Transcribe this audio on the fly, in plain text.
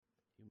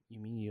You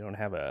mean you don't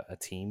have a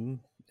team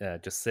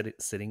just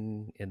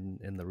sitting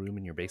in the room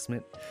in your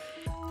basement,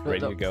 No, ready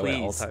no, to go at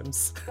all please.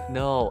 times?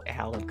 No,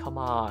 Alan, come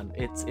on.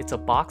 It's a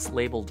box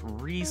labeled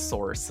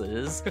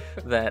resources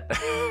that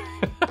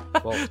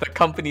Well, the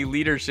company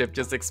leadership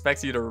just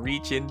expects you to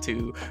reach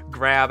into,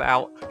 grab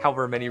out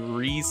however many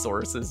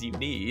resources you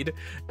need,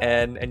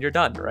 and you're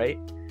done, right?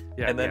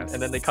 yeah, And then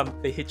yes.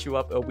 they hit you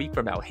up a week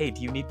from now. Hey,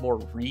 do you need more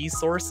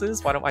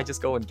resources? Why don't I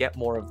just go and get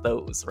more of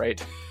those,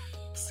 right?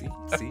 See,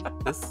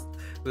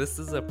 this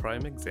is a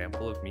prime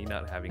example of me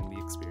not having the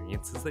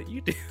experiences that you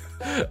do.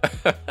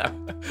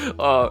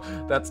 Oh,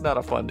 that's not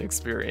a fun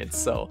experience.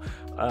 So,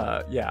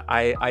 yeah,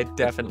 I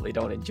definitely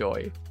don't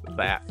enjoy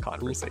that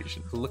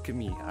conversation. Look at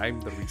me,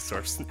 I'm the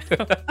resource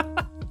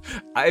now.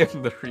 I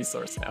am the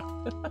resource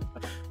now.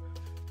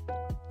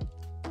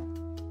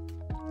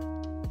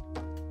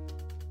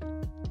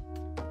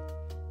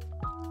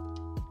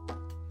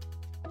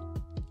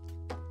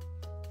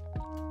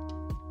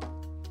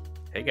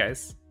 Hey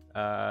guys,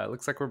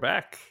 looks like we're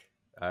back.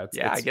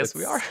 Yeah, I guess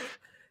we are.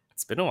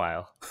 It's been a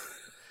while.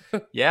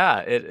 Yeah,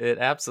 it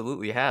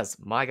absolutely has.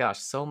 My gosh,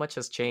 so much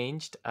has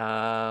changed.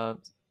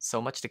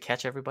 So much to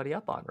catch everybody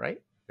up on,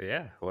 right?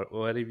 Yeah,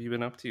 what have you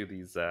been up to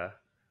these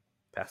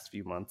past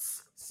few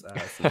months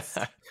since?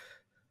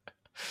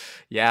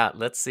 Yeah,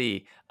 let's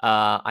see.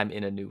 I'm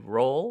in a new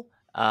role.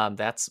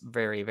 That's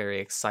very, very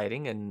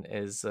exciting and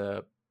is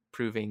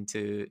proving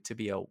to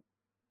be a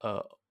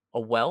a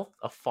wealth,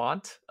 a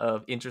font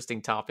of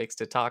interesting topics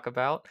to talk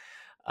about.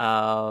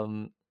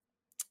 Um,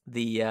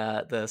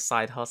 the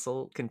side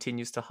hustle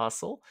continues to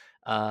hustle,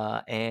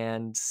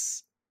 and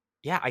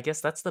yeah, I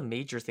guess that's the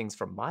major things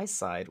from my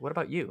side. What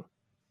about you?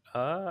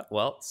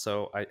 Well,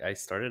 so I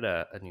started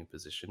a new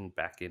position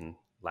back in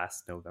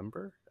last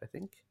November, I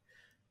think.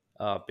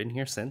 Been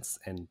here since,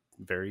 and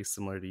very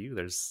similar to you.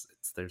 There's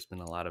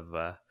been a lot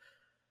of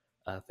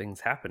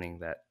things happening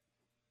that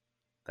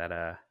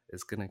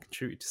is going to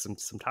contribute to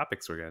some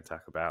topics we're going to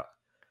talk about.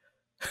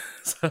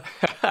 So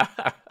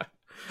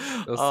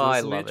Oh,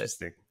 I this will be love it.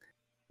 interesting.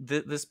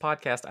 This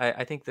podcast,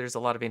 I think there's a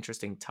lot of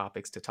interesting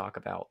topics to talk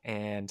about,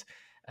 and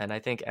I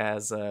think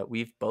as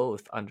we've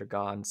both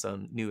undergone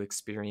some new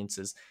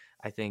experiences,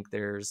 I think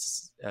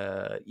there's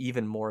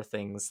even more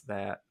things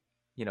that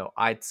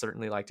I'd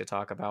certainly like to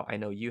talk about. I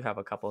know you have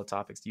a couple of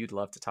topics you'd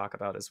love to talk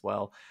about as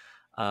well,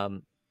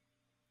 um,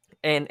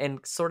 and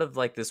sort of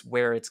like this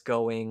where it's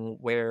going,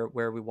 where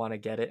we want to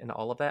get it, and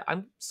all of that.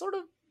 I'm sort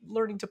of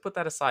learning to put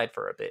that aside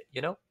for a bit,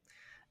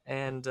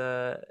 and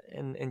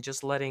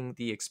just letting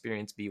the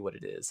experience be what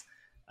it is.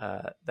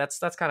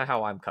 That's kind of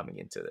how I'm coming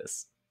into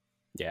this.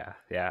 Yeah.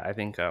 I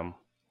think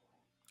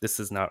this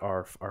is not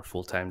our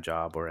full time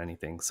job or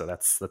anything, so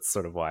that's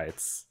sort of why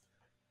it's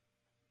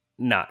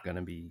not going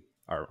to be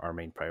our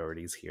main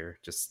priorities here.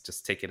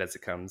 Just take it as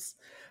it comes.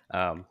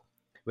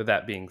 With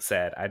that being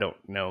said, I don't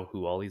know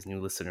who all these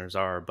new listeners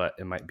are, but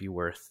it might be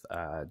worth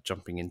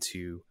jumping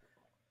into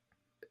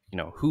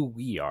who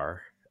we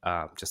are,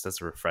 just as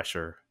a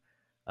refresher.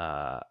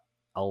 uh,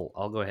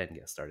 I'll go ahead and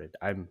get started.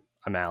 I'm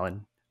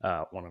Alan,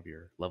 one of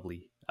your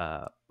lovely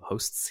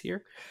hosts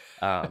here.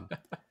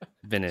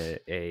 Been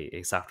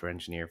a software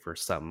engineer for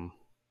some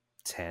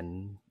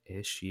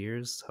 10-ish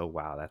years. Oh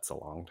wow, that's a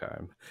long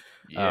time.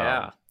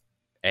 Yeah. um,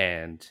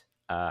 and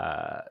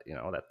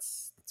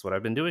that's what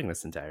I've been doing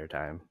this entire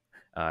time,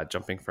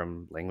 jumping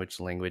from language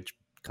to language,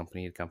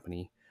 company to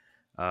company,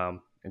 and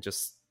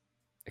just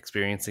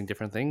experiencing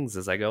different things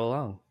as I go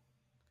along.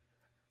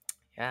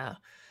 Yeah.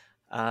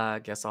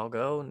 Guess I'll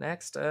go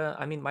next.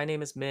 I mean, my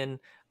name is Min.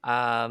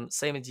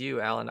 Same as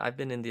you, Alan. I've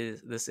been in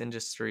this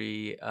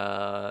industry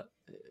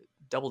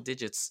double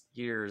digits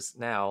years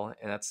now,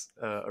 and that's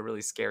a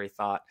really scary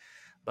thought.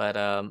 But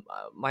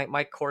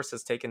my course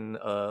has taken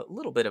a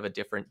little bit of a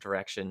different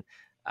direction.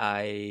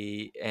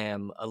 I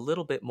am a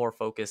little bit more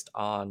focused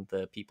on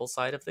the people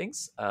side of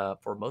things.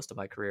 For most of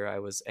my career, I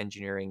was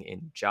engineering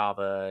in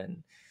Java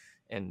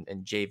and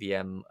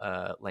JVM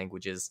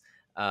languages.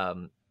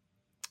 Um,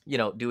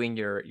 doing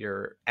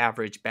your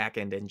average back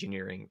end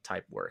engineering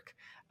type work.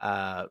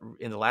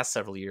 In the last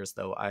several years,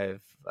 though,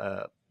 I've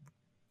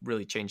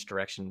really changed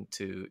direction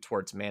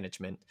towards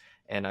management,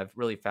 and I've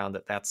really found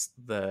that that's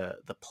the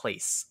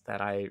place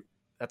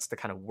that's the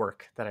kind of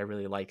work that I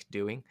really like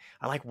doing.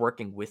 I like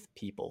working with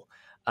people.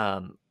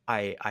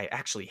 I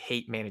actually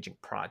hate managing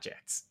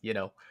projects,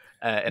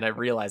 and I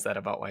realize that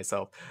about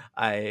myself.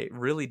 I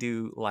really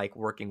do like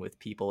working with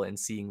people and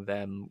seeing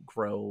them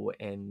grow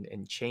and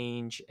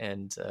change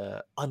and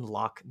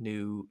unlock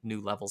new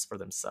levels for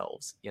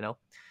themselves.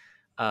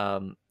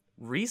 Um,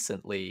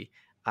 Recently,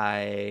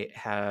 I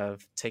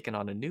have taken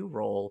on a new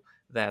role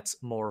that's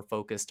more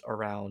focused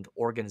around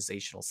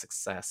organizational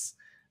success.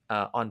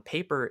 On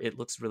paper, it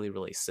looks really,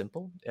 really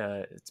simple.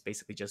 It's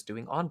basically just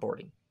doing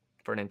onboarding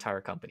for an entire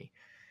company,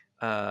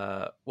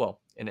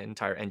 well, an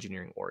entire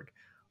engineering org.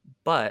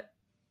 But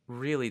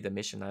really, the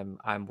mission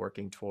I'm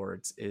working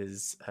towards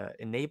is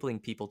enabling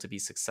people to be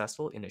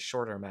successful in a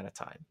shorter amount of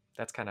time.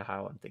 That's kind of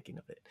how I'm thinking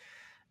of it.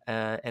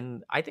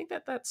 And I think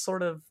that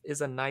sort of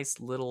is a nice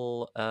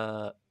little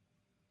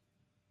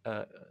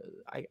uh,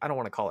 I don't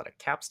want to call it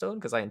a capstone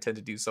because I intend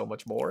to do so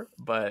much more,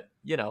 but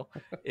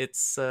it's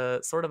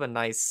sort of a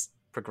nice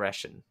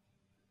progression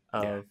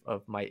Yeah,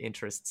 of my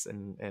interests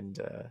and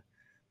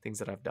things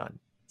that I've done.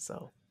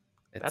 So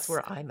that's it's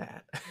where I'm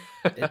at.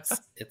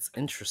 it's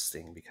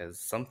interesting because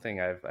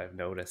something I've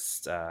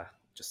noticed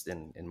just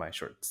in my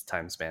short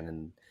time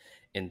span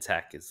in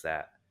tech is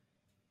that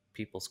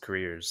people's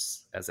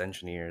careers as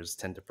engineers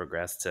tend to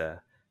progress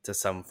to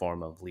some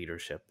form of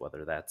leadership,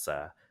 whether that's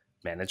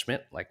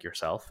management like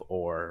yourself,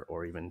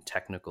 or even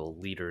technical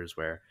leaders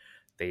where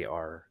they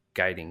are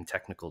guiding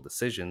technical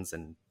decisions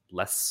and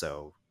less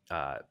so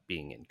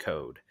being in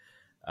code.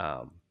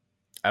 Um,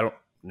 I don't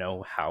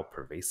know how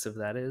pervasive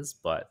that is,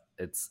 but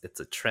it's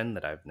a trend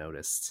that I've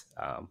noticed,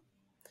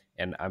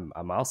 and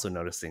I'm also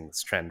noticing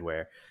this trend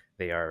where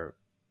they are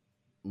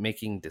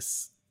making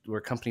this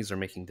where companies are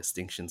making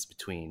distinctions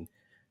between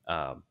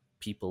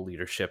people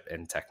leadership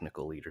and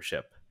technical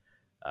leadership.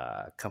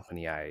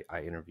 Company I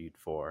interviewed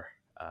for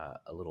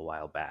a little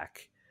while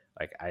back,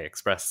 like I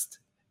expressed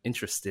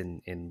interest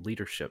in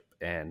leadership,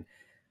 and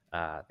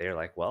they're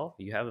like, well,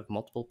 you have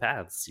multiple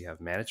paths. You have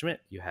management,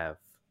 you have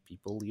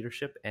people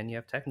leadership, and you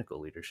have technical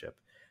leadership.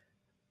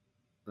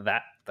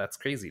 That's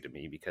crazy to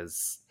me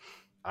because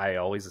I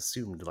always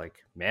assumed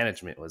like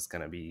management was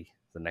going to be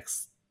the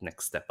next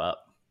step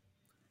up.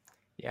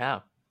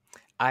 Yeah.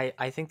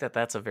 I think that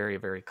that's a very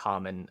very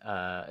common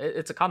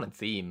it's a common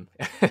theme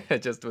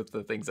just with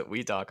the things that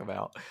we talk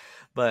about,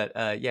 but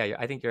yeah,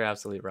 I think you're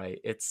absolutely right.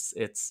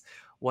 It's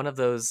one of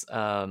those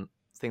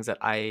things that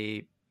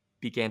I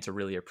began to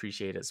really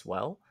appreciate as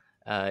well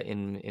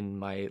in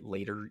my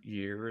later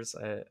years,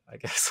 I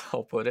guess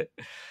I'll put it.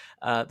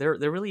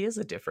 There really is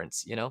a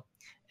difference,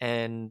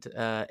 and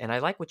I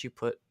like what you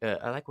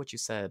I like what you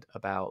said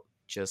about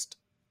just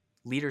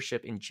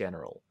leadership in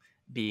general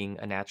being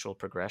a natural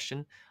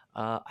progression.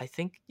 I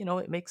think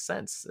it makes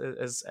sense.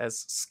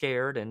 As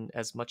scared and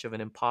as much of an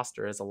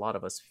imposter as a lot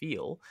of us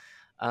feel,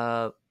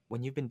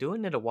 when you've been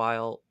doing it a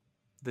while,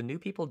 the new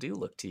people do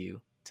look to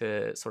you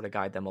to sort of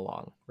guide them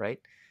along, right?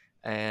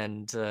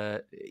 And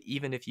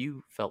even if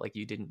you felt like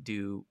you didn't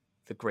do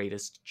the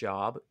greatest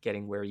job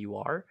getting where you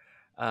are,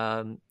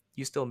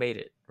 you still made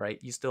it, right?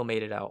 You still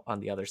made it out on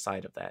the other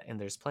side of that. And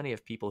there's plenty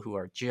of people who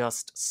are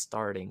just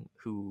starting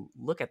who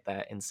look at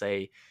that and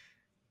say,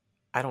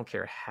 I don't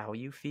care how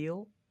you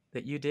feel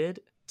that you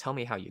did. Tell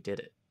me how you did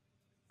it.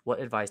 What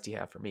advice do you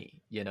have for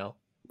me?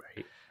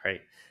 Right,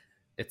 right.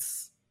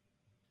 It's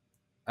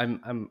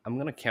I'm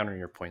going to counter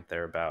your point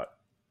there about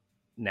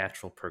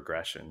natural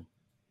progression,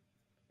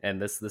 and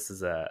this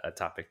is a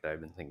topic that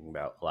I've been thinking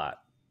about a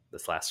lot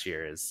this last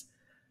year. Is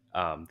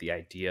the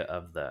idea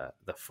of the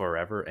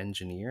forever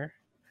engineer,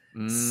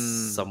 Mm,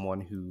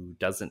 someone who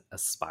doesn't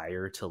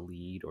aspire to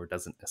lead or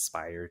doesn't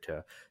aspire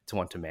to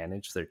want to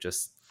manage. They're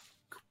just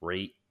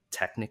great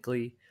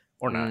technically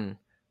or not, mm,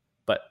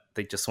 but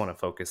they just want to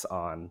focus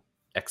on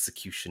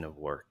execution of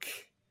work,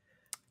 right?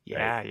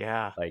 yeah,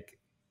 yeah. Like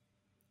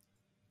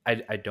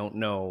I don't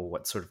know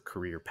what sort of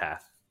career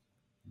path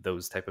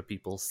those type of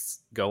people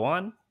go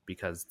on,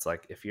 because it's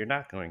like if you're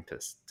not going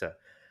to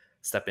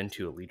step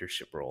into a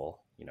leadership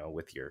role,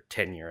 with your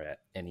tenure at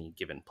any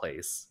given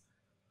place,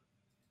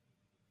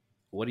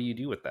 what do you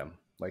do with them?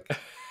 Like,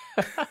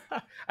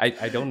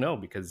 I don't know,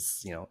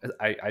 because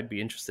I'd be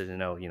interested to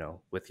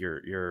know, with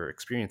your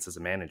experience as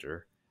a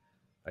manager,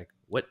 like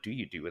what do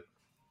you do with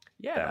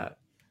them?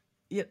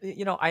 Yeah.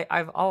 Yeah,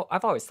 I've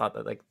always thought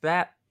that like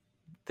that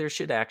there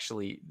should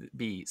actually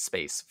be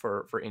space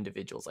for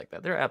individuals like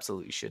that. There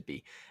absolutely should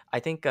be. I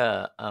think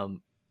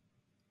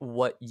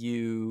what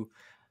you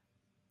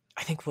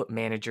I think what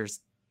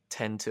managers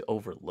tend to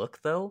overlook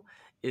though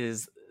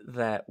is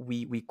that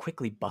we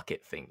quickly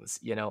bucket things.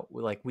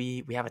 Like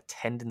we have a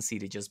tendency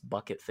to just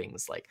bucket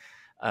things like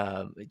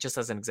just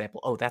as an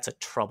example, oh, that's a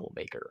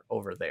troublemaker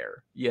over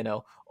there,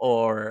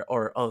 or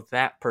oh,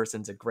 that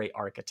person's a great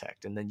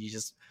architect, and then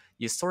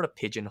you sort of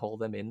pigeonhole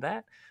them in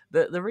that.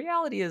 The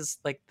reality is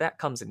like that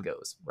comes and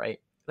goes, right?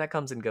 That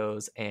comes and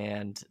goes,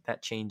 and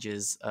that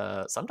changes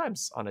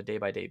sometimes on a day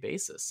by day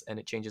basis, and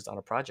it changes on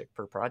a project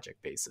per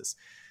project basis.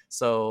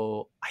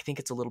 So I think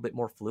it's a little bit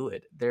more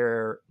fluid.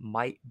 There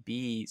might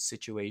be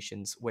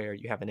situations where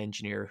you have an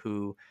engineer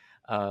who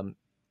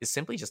is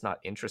simply just not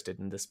interested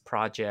in this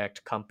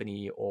project,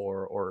 company,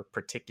 or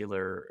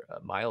particular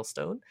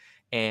milestone,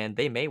 and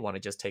they may want to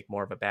just take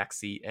more of a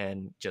backseat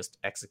and just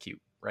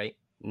execute. Right?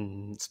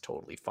 Mm, It's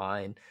totally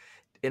fine.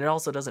 And it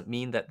also doesn't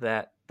mean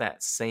that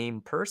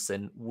same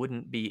person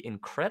wouldn't be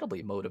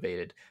incredibly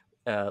motivated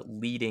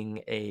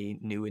leading a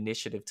new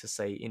initiative to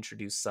say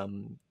introduce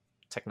some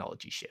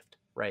technology shift,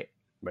 right?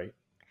 right.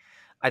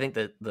 I think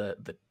that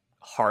the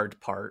hard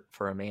part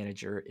for a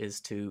manager is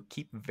to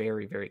keep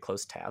very very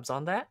close tabs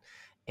on that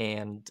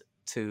and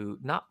to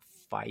not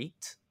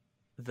fight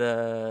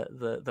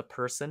the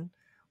person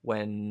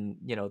when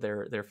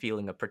they're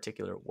feeling a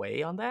particular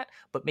way on that,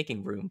 but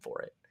making room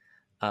for it.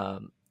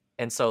 Um,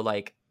 and so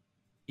like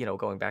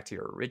going back to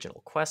your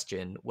original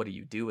question, what do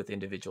you do with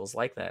individuals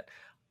like that?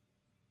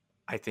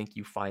 I think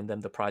you find them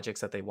the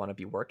projects that they want to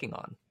be working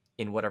on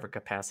in whatever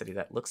capacity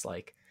that looks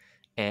like,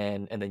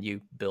 and then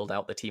you build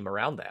out the team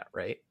around that,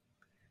 right?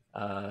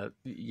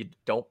 You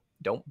don't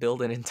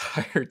build an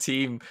entire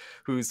team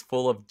who's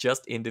full of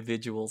just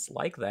individuals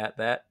like that.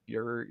 That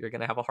you're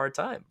gonna have a hard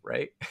time,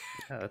 right?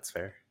 Yeah, that's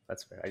fair.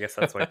 That's fair. I guess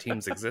that's why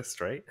teams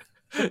exist, right?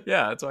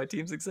 Yeah, that's why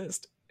teams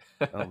exist.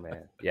 Oh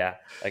man, yeah.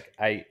 Like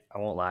I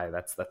won't lie.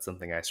 That's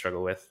something I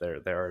struggle with.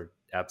 There are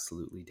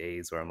absolutely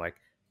days where I'm like,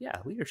 yeah,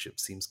 leadership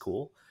seems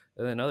cool,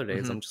 and then other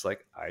days Hmm. I'm just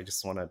like, I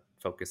just want to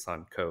focus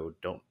on code.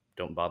 Don't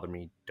bother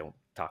me. Don't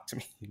talk to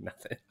me.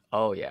 Nothing.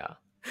 Oh yeah.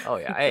 Oh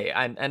yeah. Hey,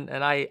 and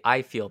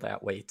I feel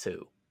that way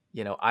too.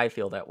 I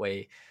feel that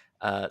way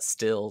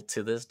still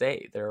to this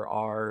day. There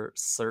are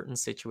certain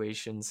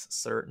situations,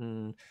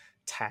 certain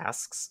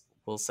tasks,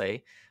 we'll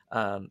say,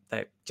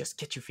 that just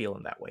get you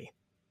feeling that way.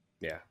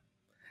 Yeah,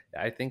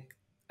 I think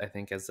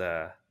as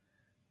a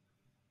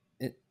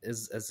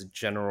as a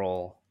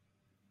general,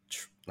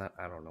 not,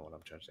 I don't know what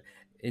I'm trying to say.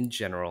 In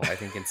general, I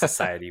think in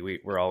society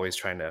we're always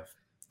trying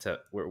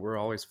we're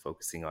always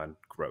focusing on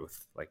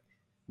growth, like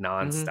Hmm.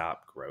 nonstop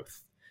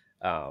growth.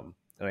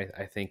 And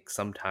I think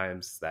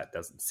sometimes that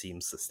doesn't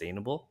seem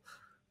sustainable.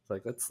 It's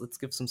like let's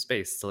give some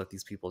space to let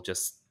these people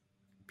just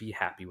be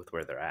happy with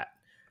where they're at.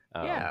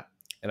 Um, Yeah.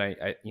 and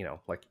I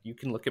like you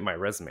can look at my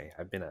resume.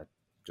 I've been a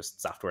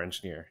just software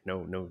engineer.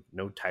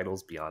 No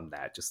titles beyond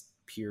that. Just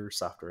pure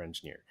software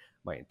engineer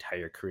my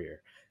entire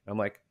career. And I'm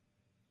like,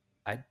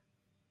 I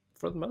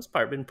for the most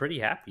part been pretty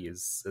happy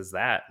as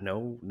that.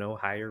 No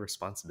higher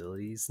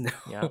responsibilities,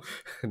 Yeah. no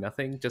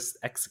nothing, just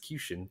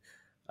execution.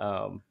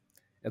 Um,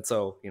 and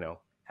so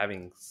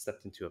having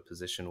stepped into a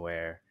position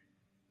where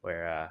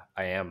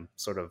I am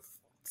sort of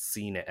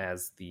seen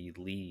as the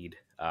lead,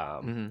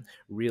 Hmm.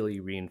 really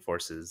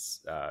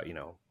reinforces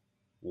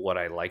what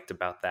I liked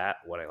about that,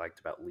 what I liked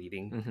about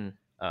leading.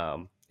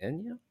 Hmm.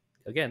 And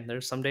again,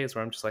 there's some days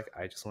where I'm just like,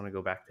 I just want to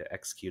go back to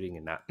executing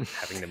and not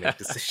having to make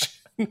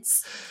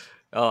decisions.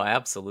 Oh,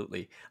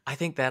 absolutely. I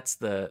think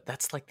that's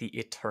like the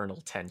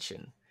eternal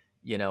tension,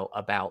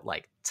 about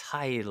like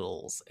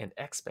titles and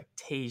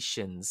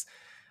expectations.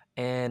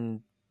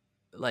 And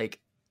like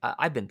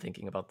I've been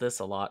thinking about this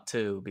a lot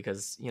too,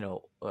 because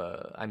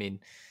I mean,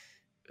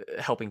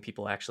 helping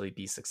people actually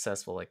be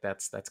successful, like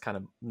that's kind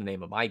of the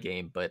name of my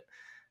game. But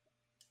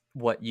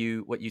what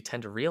you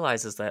tend to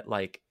realize is that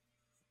like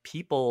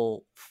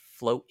people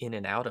float in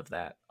and out of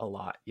that a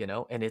lot,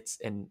 and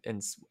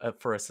it's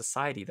for a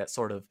society that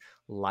sort of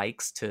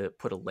likes to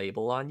put a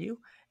label on you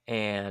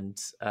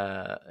and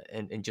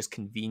just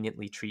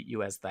conveniently treat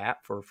you as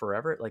that for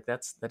forever. Like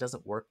that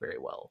doesn't work very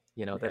well,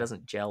 that Yeah.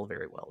 doesn't gel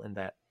very well in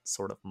that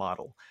sort of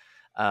model.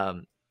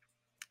 um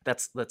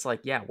that's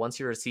like, yeah, once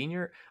you're a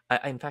senior,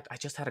 in fact, I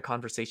just had a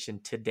conversation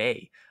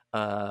today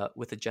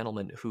with a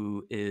gentleman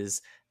who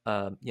is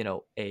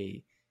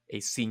a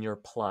senior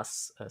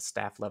plus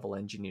staff level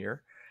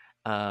engineer.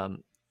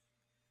 um,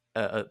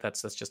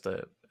 that's just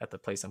at the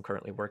place I'm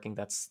currently working.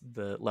 That's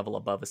the level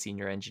above a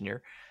senior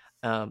engineer.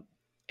 um,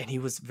 and he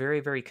was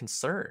very, very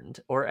concerned,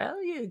 or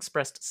he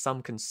expressed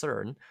some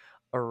concern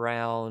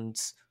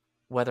around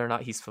whether or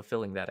not he's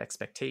fulfilling that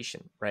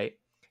expectation, right?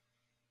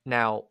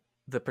 Now,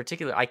 the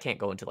particular, I can't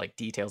go into like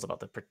details about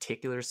the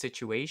particular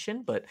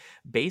situation, but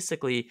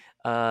basically,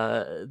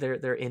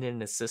 they're in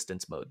an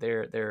assistance mode.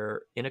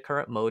 They're in a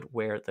current mode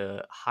where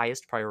the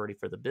highest priority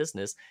for the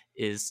business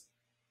is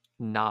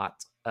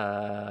not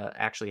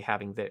actually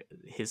having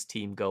his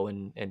team go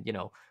and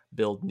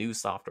build new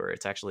software.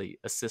 It's actually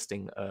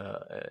assisting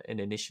an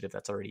initiative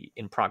that's already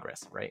in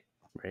progress, right?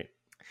 Right.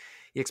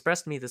 He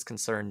expressed to me this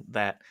concern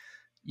that,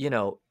 you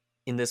know,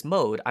 in this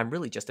mode, I'm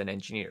really just an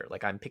engineer.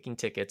 Like I'm picking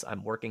tickets,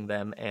 I'm working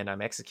them, and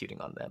I'm executing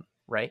on them,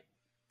 right?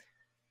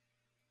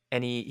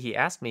 And he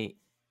asked me,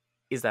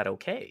 is that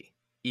okay?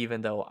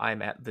 Even though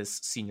I'm at this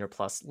senior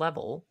plus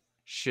level,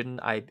 shouldn't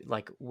I,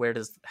 like,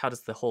 how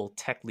does the whole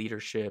tech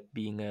leadership,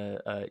 being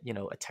a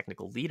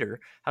technical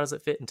leader, how does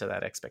it fit into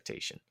that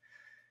expectation?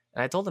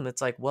 And I told him,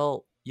 it's like,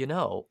 well,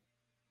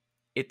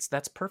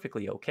 that's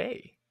perfectly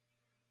okay,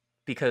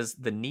 because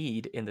the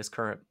need in this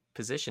current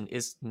position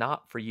is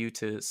not for you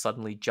to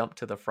suddenly jump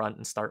to the front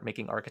and start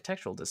making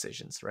architectural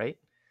decisions, right?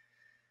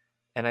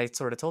 And I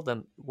sort of told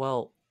them,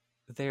 well,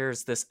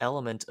 there's this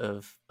element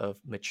of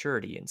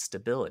maturity and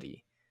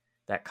stability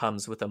that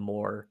comes with a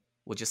more,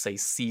 we'll just say,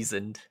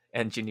 seasoned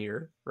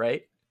engineer,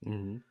 right?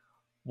 Hmm.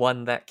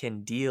 One that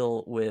can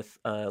deal with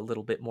a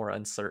little bit more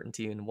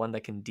uncertainty, and one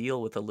that can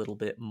deal with a little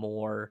bit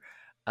more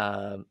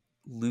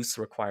loose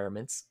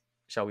requirements,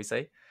 shall we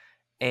say.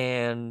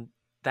 And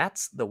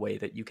that's the way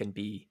that you can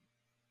be,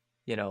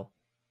 you know,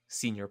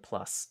 senior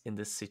plus in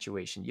this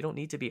situation. You don't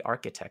need to be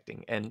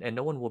architecting, and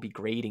no one will be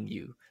grading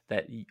you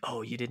that,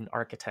 oh, you didn't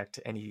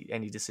architect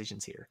any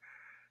decisions here.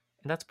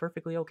 And that's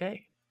perfectly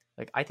okay.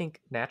 Like I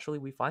think naturally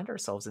we find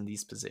ourselves in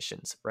these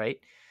positions, right?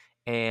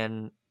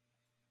 And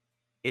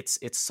it's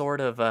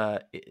sort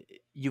of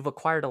you've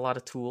acquired a lot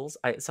of tools.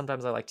 I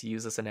like to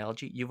use this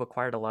analogy. You've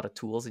acquired a lot of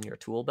tools in your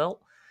tool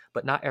belt,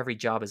 but not every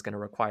job is going to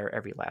require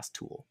every last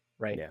tool,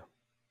 right? Yeah.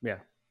 Yeah.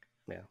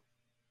 Yeah.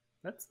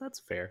 That's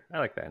fair. I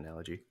like that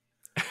analogy.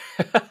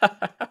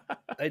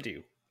 I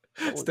do.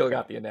 Holy Still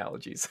got crap. the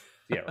analogies.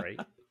 Yeah, right.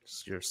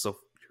 You're so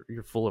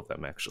you're full of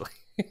them actually.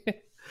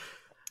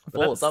 But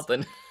Full of that's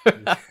something.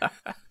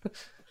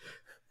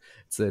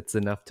 it's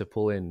enough to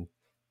pull in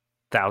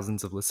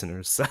thousands of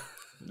listeners.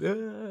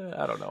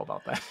 I don't know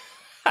about that.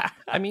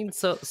 I mean,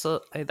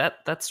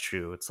 that's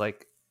true. It's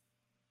like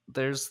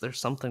there's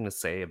something to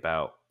say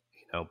about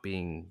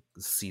being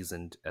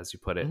seasoned, as you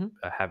put it, Mhm.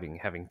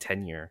 having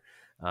tenure,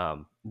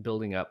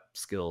 building up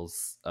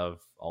skills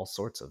of all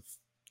sorts of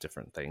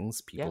different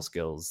things, people Yeah.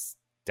 skills,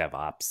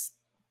 DevOps,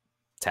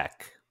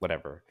 tech,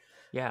 whatever.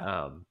 Yeah.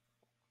 Um,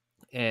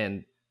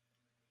 and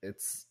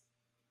it's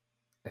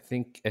I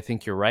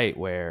think you're right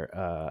where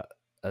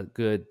a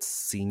good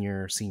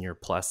senior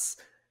plus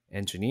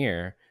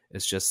engineer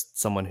is just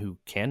someone who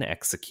can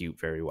execute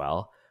very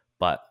well,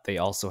 but they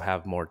also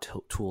have more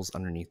tools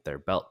underneath their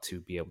belt to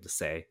be able to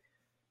say,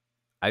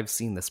 I've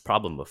seen this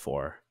problem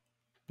before.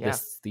 Yeah.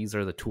 These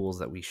are the tools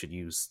that we should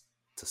use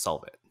to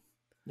solve it.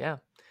 Yeah.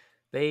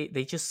 They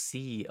just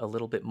see a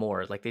little bit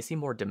more, like they see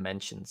more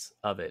dimensions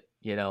of it,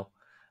 you know.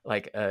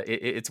 Like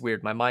it's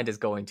weird, my mind is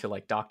going to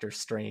like Doctor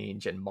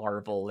Strange and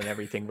Marvel and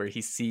everything, where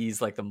he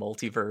sees like the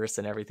multiverse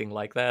and everything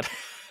like that.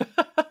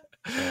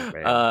 Oh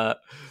man. uh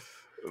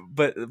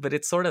but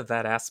it's sort of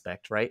that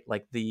aspect, right?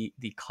 Like the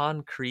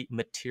concrete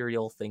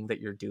material thing that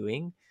you're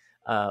doing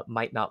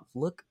might not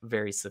look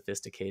very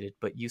sophisticated,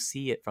 but you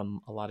see it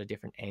from a lot of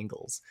different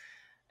angles.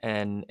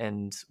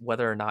 And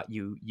whether or not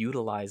you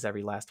utilize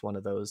every last one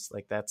of those,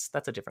 like that's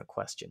a different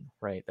question,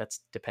 right?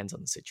 That's depends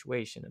on the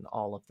situation and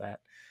all of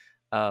that.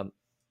 um,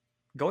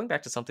 Going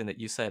back to something that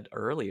you said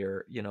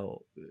earlier, you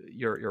know,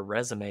 your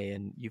resume,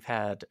 and you've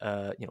had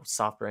you know,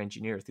 software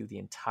engineer through the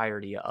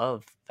entirety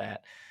of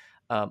that.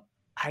 um,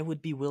 I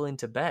would be willing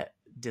to bet,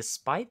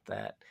 despite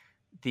that,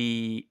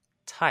 the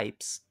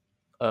types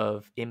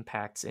of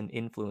impacts and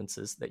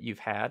influences that you've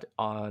had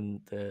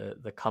on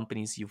the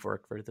companies you've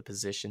worked for, the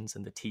positions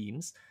and the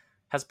teams,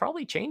 has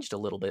probably changed a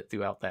little bit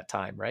throughout that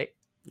time, right?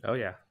 Oh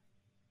yeah,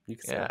 you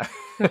can say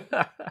Yeah.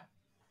 that.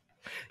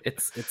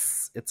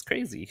 It's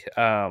crazy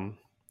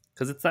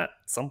because it's not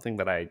something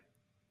that I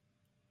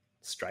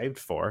strived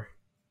for.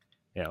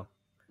 You know,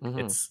 Hmm.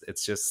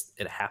 it's just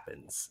it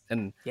happens,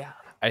 and Yeah.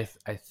 I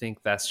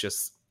think that's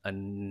just a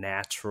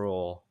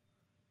natural,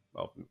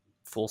 well,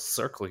 full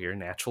circle here,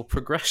 natural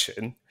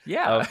progression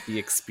Yeah. of the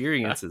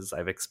experiences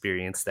I've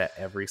experienced at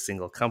every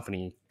single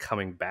company,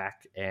 coming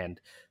back and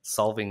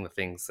solving the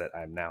things that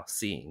I'm now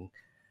seeing.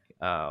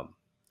 Um,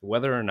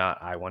 Whether or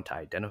not I want to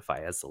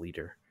identify as a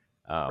leader,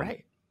 um,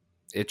 Right.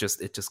 it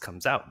just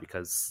comes out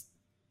because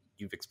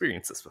you've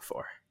experienced this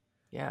before.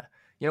 Yeah.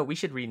 You know, we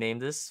should rename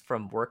this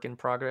from work in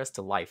progress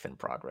to life in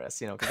progress,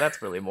 you know, because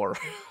that's really more.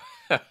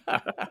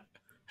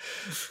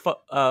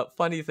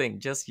 Funny thing,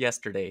 just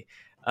yesterday,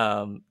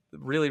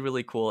 really,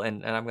 really cool.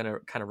 And I'm going to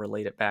kind of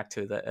relate it back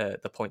to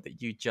the point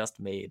that you just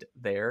made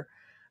there.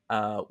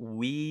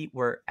 We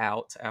were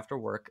out after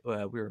work. We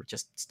were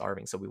just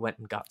starving. So we went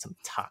and got some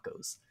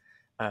tacos,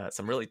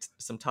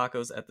 some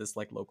tacos at this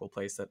like local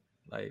place that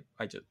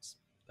I just,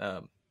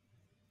 um,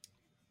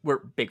 we're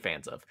big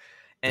fans of.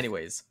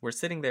 Anyways, we're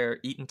sitting there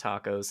eating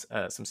tacos,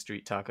 some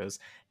street tacos,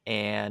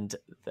 and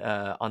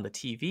on the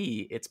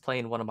TV, it's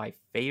playing one of my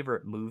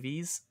favorite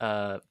movies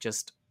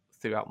just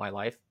throughout my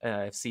life.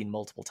 I've seen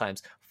multiple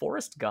times,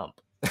 Forrest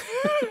Gump.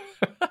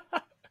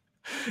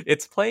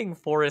 It's playing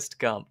Forrest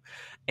Gump,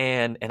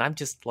 and I'm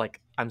just like,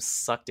 I'm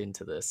sucked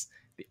into this.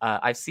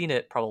 I've seen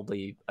it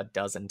probably a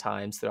dozen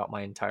times throughout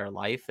my entire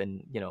life,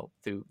 and you know,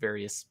 through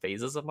various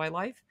phases of my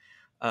life.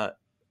 Uh,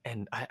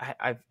 and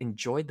I've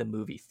enjoyed the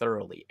movie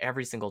thoroughly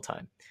every single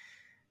time.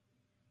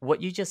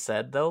 What you just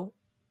said, though,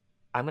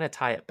 I'm gonna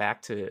tie it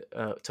back to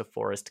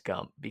Forrest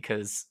Gump,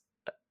 because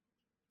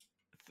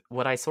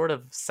what I sort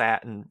of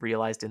sat and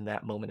realized in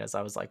that moment as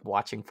I was like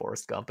watching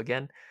Forrest Gump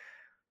again,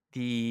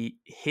 the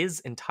his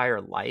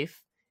entire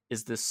life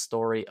is this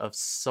story of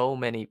so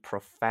many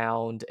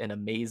profound and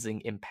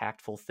amazing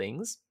impactful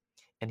things,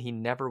 and he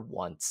never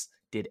once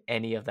did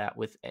any of that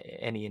with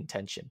any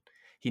intention.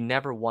 He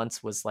never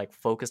once was like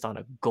focused on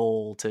a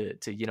goal to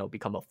you know,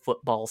 become a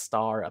football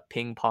star, a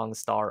ping pong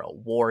star, a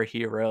war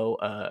hero,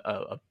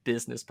 a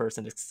business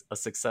person, a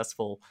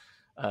successful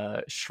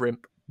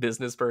shrimp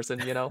business person,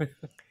 you know.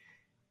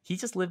 He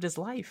just lived his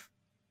life,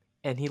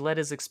 and he let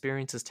his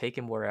experiences take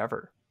him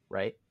wherever,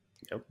 right?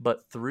 Yep.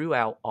 But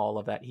throughout all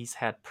of that, he's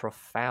had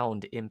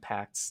profound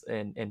impacts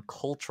and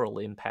cultural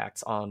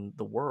impacts on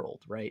the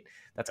world, right?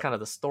 That's Yep. kind of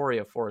the story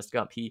of Forrest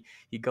Gump. He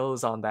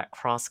goes on that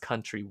cross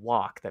country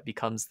walk that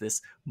becomes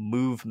this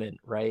movement,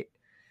 right?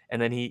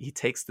 And then he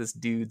takes this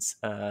dude's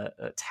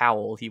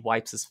towel, he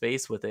wipes his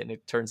face with it, and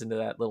it turns into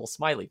that little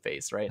smiley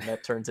face, right? And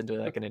that turns into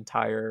like an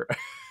entire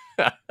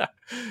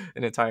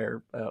an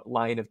entire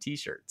line of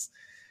t-shirts.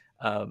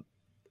 um,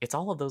 it's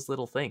all of those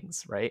little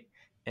things, right?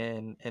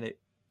 And it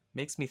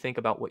makes me think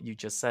about what you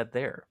just said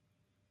there.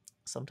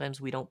 Sometimes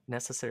we don't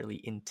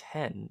necessarily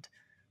intend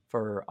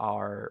for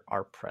our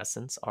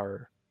presence,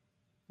 our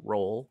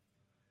role,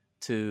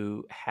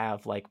 to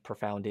have like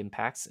profound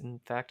impacts. In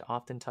fact,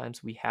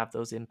 oftentimes we have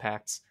those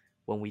impacts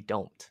when we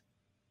don't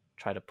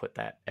try to put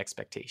that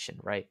expectation,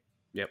 right?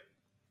 Yep.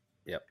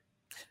 Yep.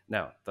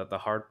 Now, the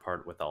hard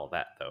part with all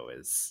that though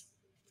is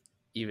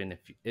even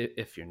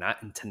if you're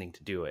not intending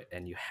to do it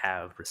and you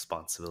have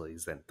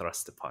responsibilities then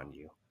thrust upon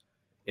you,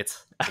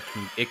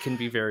 it can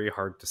be very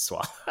hard to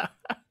swallow.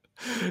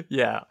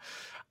 Yeah.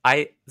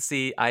 I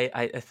see.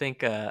 I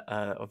think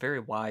a very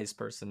wise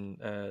person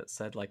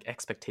said like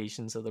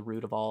expectations are the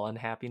root of all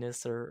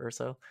unhappiness, or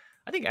so.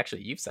 I think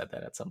actually you've said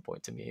that at some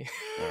point to me.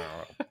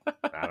 uh,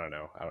 I don't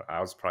know. I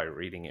was probably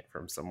reading it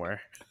from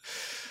somewhere.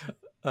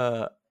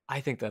 uh,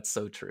 I think that's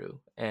so true,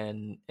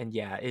 and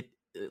yeah, it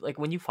like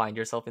when you find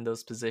yourself in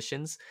those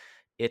positions,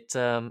 it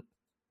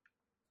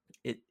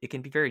it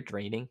can be very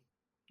draining.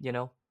 You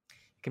know,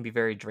 it can be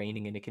very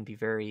draining, and it can be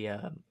very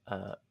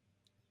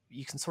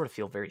you can sort of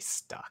feel very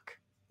stuck.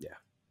 Yeah.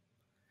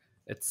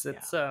 It's Yeah.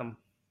 it's um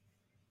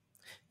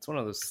it's one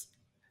of those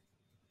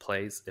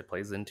plays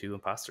into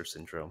imposter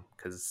syndrome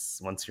because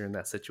once you're in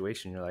that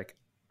situation you're like,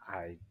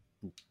 I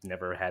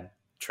never had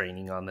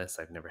training on this.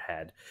 I've never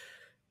had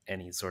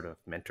any sort of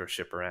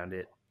mentorship around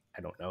it.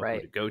 I don't know who to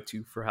Right. go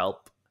to for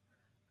help.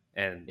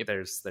 And Yep.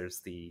 there's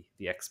the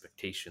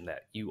expectation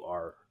that you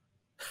are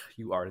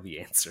the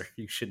answer.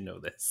 You should know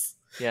this.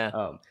 Yeah.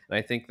 And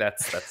I think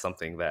that's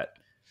something that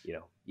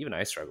even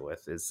I struggle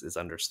with is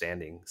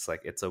understanding. It's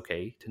like it's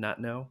okay to not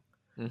know,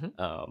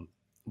 Hmm.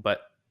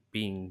 but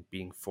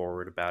being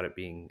forward about it,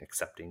 being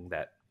accepting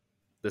that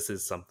this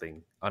is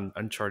something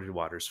uncharted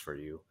waters for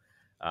you,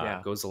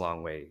 Yeah. goes a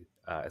long way,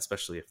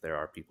 especially if there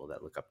are people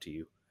that look up to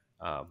you,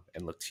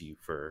 and look to you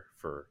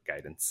for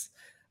guidance.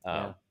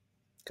 Yeah.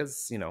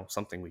 Because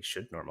something we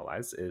should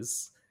normalize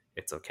is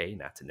it's okay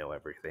not to know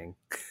everything.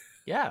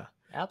 Yeah,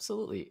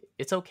 absolutely.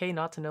 It's okay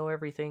not to know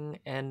everything,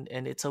 and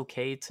it's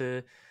okay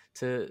to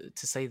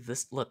say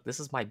this. Look, this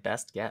is my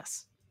best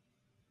guess.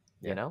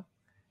 You Yeah, know,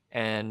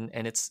 and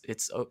it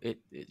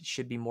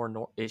should be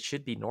it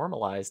should be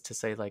normalized to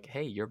say like,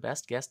 hey, your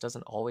best guess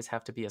doesn't always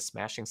have to be a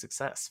smashing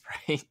success,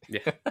 right?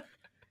 yeah.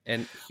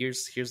 And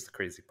here's the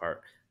crazy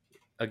part.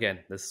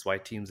 Again, this is why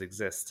teams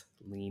exist.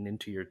 Lean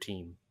into your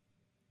team.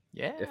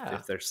 If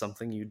Yeah. there's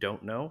something you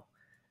don't know,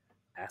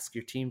 ask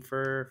your team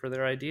for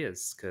their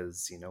ideas.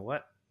 Because you know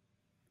what,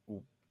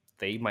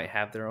 they might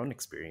have their own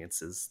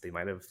experiences. They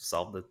might have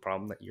solved the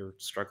problem that you're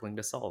struggling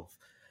to solve.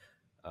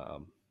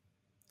 Um,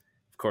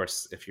 of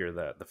course, if you're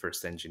the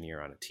first engineer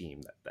on a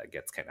team, that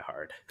gets kind of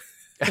hard.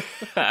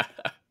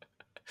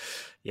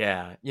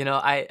 Yeah,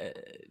 I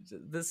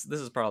this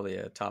is probably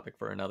a topic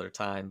for another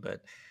time,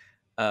 but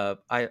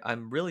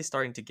I'm really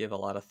starting to give a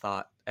lot of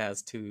thought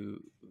as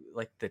to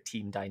like the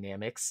team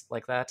dynamics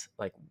like that,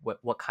 like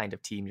what kind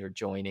of team you're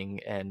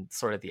joining and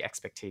sort of the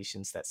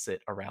expectations that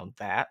sit around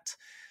that.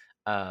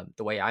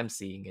 The way I'm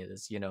seeing it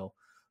is,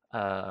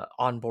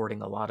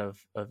 onboarding a lot of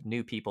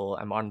new people.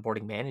 I'm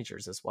onboarding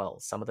managers as well.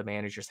 Some of the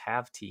managers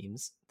have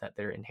teams that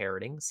they're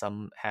inheriting.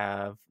 Some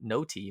have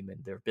no team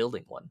and they're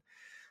building one.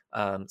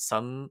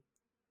 Some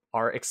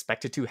are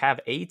expected to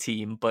have a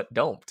team but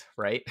don't,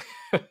 right?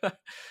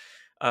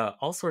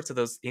 All sorts of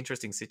those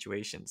interesting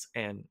situations,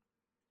 and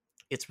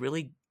it's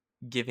really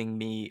giving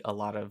me a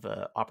lot of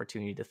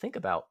opportunity to think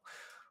about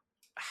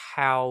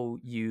how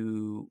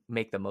you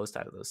make the most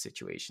out of those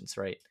situations,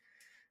 right?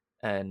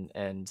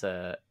 And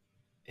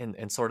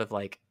sort of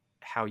like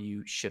how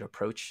you should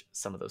approach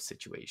some of those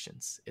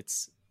situations.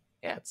 It's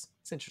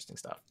interesting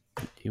stuff.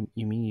 You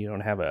mean you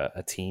don't have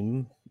a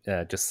team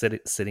just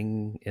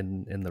sitting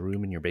in the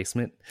room in your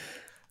basement,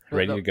 No,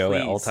 ready no, to go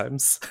at all please.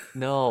 times?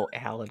 No,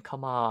 Alan,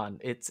 come on.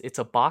 It's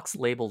a box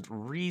labeled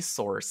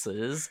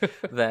resources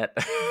that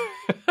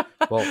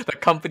Well, the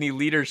company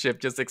leadership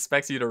just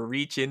expects you to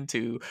reach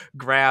into,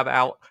 grab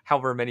out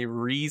however many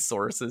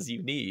resources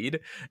you need,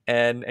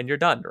 and you're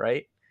done,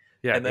 right?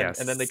 yeah, And then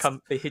yes.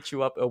 they hit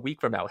you up a week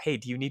from now. Hey,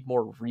 do you need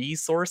more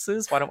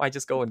resources? Why don't I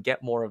just go and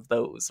get more of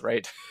those,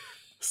 right?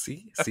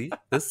 See,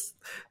 this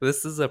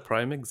is a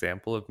prime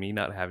example of me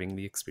not having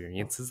the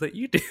experiences that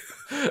you do.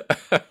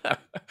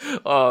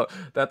 Oh,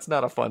 that's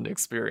not a fun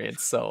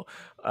experience. So,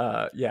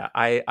 yeah,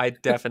 I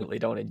definitely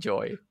don't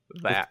enjoy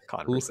look, that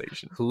look,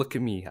 conversation. look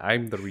at me.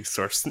 I'm the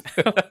resource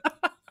now.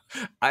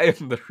 I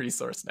am the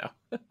resource now.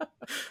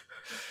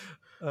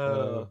 Uh,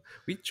 Uh,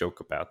 we joke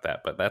about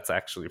that, but that's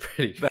actually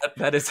pretty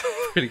that is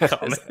pretty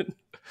that is common.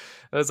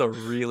 that is a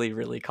really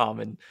really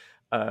common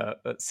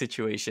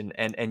situation,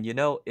 and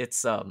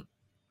it's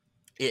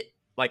it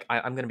like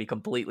I'm going to be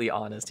completely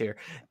honest here.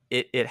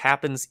 It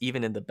happens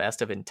even in the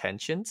best of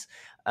intentions,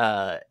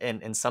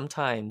 and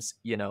sometimes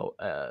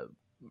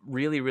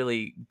really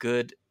really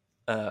good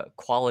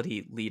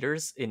quality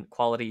leaders in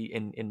quality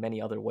in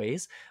many other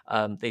ways,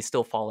 they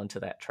still fall into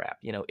that trap.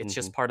 It's Hmm.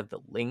 just part of the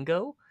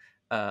lingo,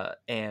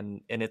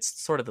 and it's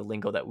sort of the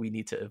lingo that we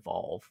need to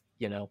evolve.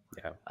 Yeah,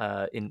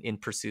 In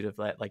pursuit of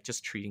that, like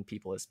just treating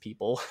people as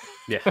people.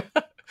 yeah,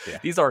 yeah,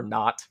 These are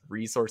not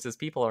resources.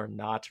 People are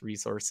not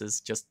resources.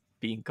 Just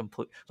being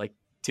complete, like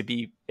to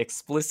be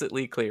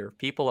explicitly clear,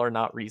 people are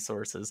not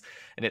resources,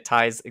 and it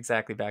ties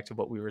exactly back to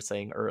what we were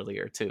saying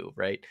earlier too,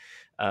 right?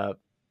 Uh,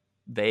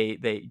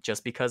 they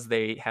just because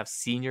they have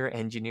senior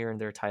engineer in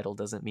their title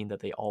doesn't mean that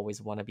they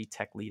always want to be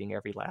tech leading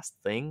every last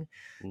thing.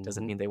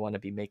 Doesn't Hmm. mean they want to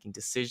be making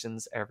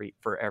decisions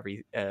for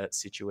every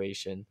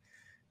situation.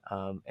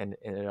 And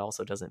it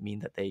also doesn't mean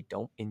that they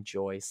don't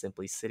enjoy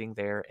simply sitting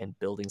there and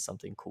building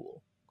something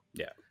cool.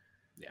 Yeah,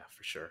 yeah,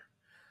 for sure.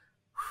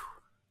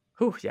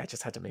 Whew, yeah, I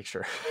just had to make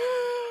sure.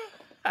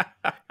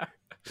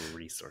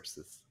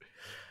 Resources.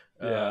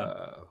 Yeah.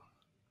 Uh,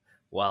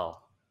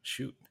 well,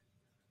 shoot.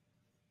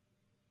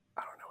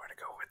 I don't know where to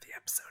go with the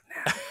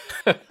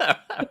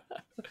episode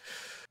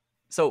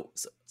now.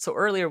 So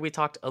earlier we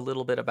talked a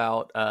little bit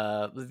about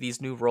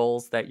these new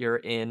roles that you're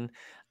in.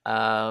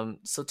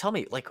 So tell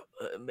me, like,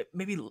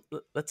 maybe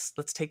let's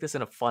take this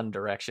in a fun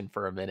direction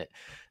for a minute.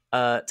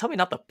 Tell me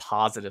not the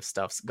positive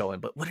stuff's going,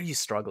 but what are you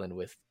struggling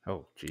with?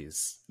 Oh,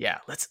 geez. Yeah,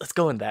 let's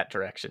go in that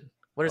direction.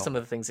 What are Oh, some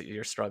of the things that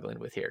you're struggling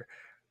with here?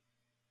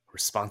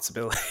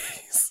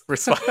 responsibilities.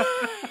 Resp-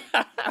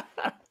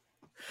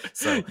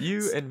 so,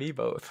 you and me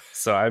both.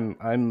 so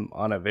I'm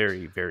on a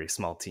very very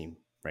small team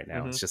right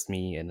now. Hmm. It's just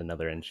me and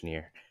another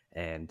engineer,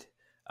 and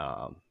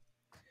um,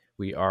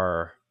 we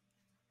are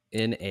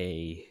in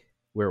a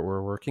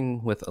we're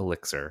working with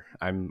Elixir.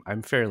 I'm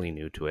fairly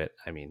new to it.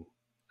 I mean,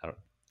 I don't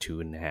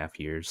 2.5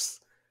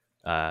 years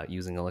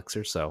using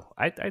Elixir, so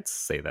I'd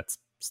say that's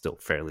still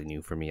fairly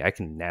new for me. I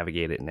can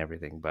navigate it and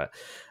everything, but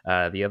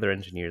the other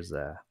engineers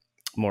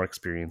more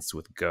experienced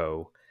with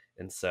Go,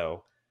 and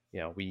so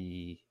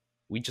we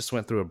just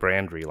went through a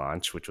brand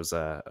relaunch, which was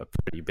a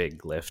pretty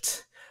big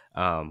lift.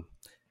 Um,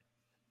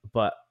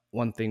 but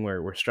one thing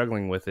we're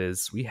struggling with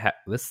is we have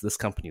this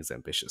company is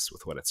ambitious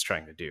with what it's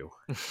trying to do,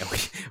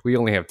 and we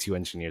only have two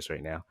engineers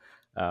right now,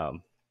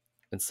 um,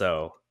 and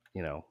so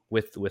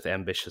with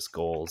ambitious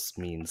goals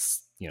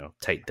means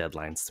tight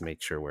deadlines to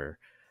make sure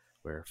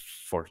we're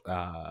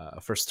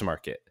first to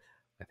market.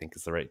 I think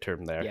is the right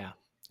term there.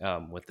 Yeah.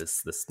 With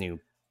this new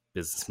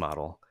business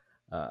model,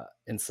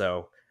 and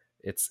so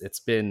it's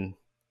been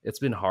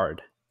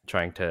hard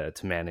trying to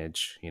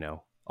manage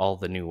all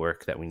the new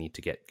work that we need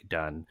to get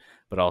done,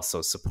 but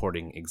also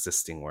supporting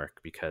existing work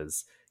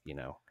because you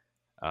know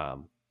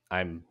um,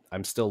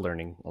 I'm still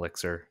learning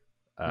Elixir.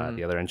 Hmm.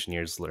 The other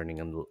engineer's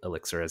learning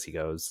Elixir as he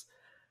goes.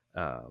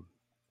 Um,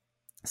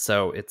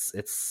 so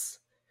it's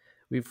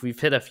we've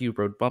hit a few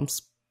road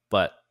bumps,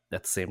 but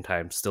at the same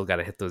time, still got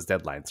to hit those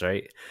deadlines,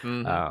 right?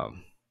 Hmm.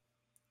 Um,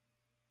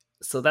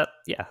 so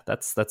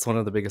that's one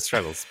of the biggest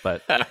struggles,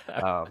 but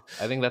I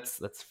think that's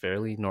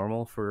fairly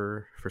normal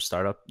for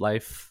startup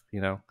life.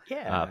 Yeah.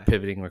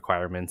 Pivoting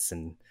requirements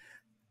and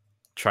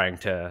trying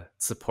to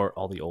support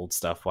all the old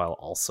stuff while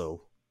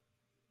also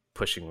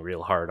pushing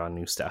real hard on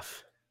new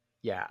stuff.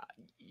 Yeah,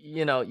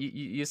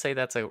 you say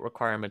that's a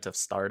requirement of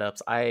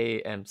startups.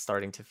 I am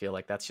starting to feel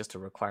like that's just a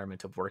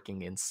requirement of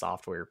working in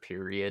software,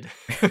 period.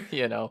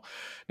 You know,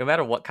 no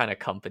matter what kind of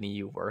company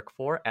you work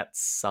for, at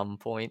some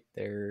point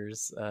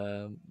there's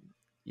a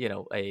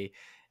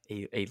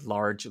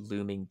large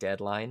looming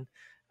deadline.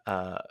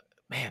 Uh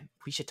Man,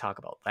 we should talk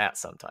about that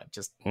sometime.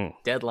 Just Mm.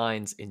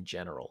 deadlines in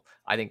general.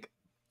 I think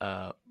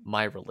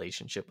my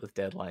relationship with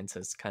deadlines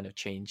has kind of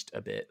changed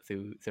a bit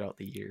throughout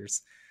the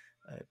years.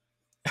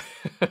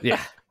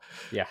 Yeah,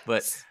 yeah,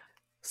 But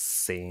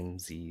same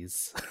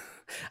Z's.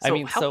 I so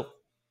mean, how so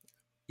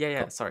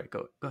yeah, go, sorry,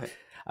 go ahead.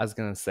 I was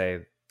gonna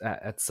say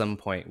at some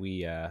point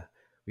we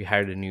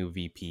hired a new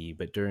VP,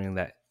 but during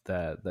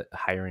the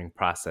hiring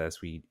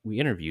process, we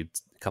interviewed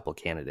a couple of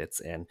candidates,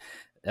 and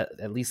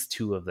at least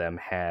two of them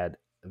had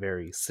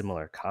very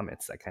similar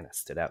comments that kind of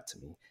stood out to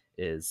me.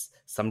 Is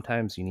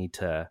sometimes you need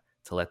to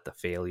let the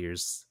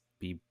failures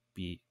be.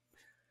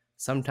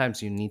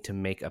 Sometimes you need to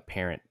make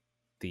apparent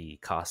the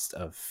cost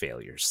of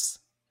failures,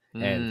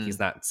 and he's Mm,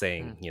 not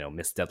saying mm,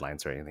 missed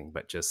deadlines or anything,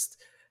 but just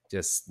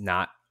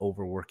not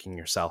overworking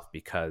yourself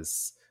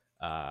because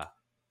uh,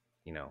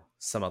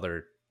 some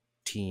other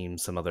team,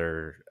 some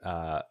other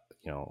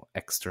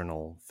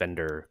external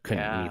vendor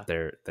couldn't meet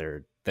yeah,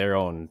 their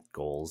own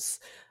goals,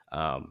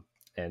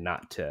 and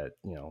not to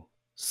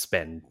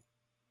spend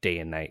day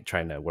and night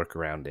trying to work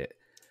around it.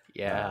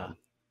 yeah. Um,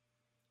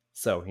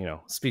 so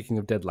speaking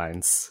of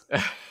deadlines.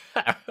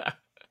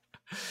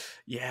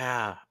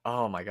 Yeah.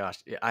 Oh my gosh.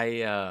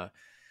 I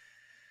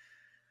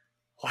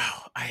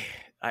wow.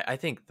 I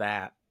think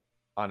that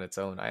on its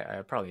own,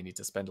 I probably need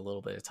to spend a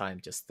little bit of time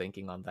just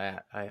thinking on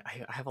that. I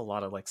have a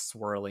lot of like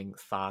swirling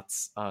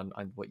thoughts on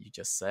what you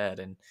just said,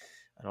 and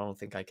I don't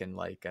think I can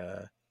like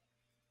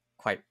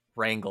quite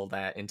wrangle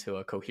that into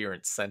a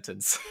coherent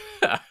sentence.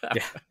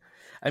 Yeah,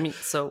 I mean,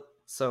 so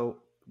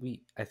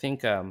I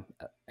think I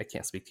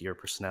can't speak to your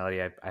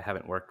personality. I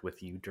haven't worked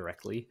with you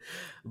directly,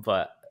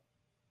 but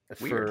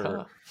Weird, for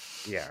huh?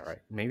 yeah, right.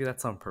 Maybe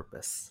that's on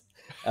purpose.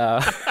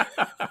 Uh,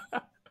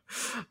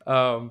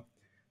 um,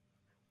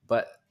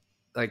 but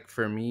like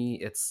for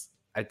me,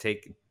 I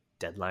take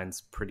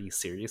deadlines pretty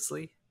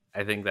seriously.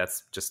 I think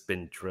that's just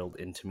been drilled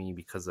into me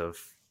because of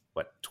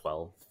what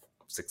 12,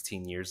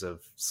 16 years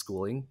of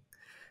schooling.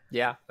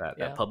 Yeah, That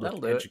yeah, public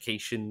that'll do it.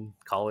 education,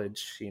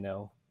 college,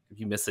 if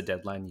you miss a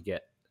deadline, you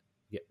get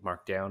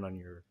marked down on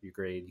your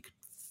grade. You could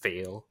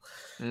fail.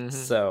 Hmm.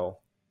 So,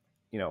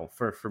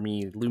 for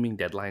me, looming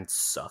deadlines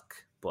suck,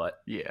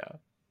 but Yeah.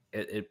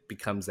 it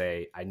becomes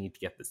a I need to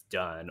get this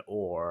done,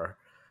 or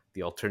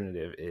the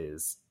alternative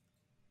is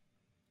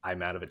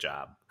I'm out of a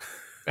job.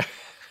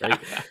 Right?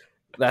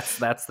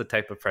 That's the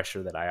type of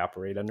pressure that I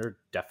operate under.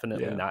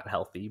 Definitely Yeah. not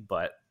healthy,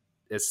 but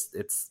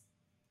it's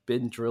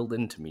been drilled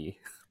into me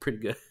pretty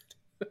good.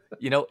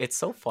 It's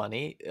so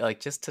funny, like,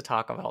 just to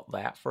talk about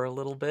that for a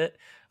little bit.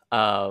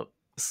 Uh,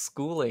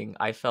 Schooling,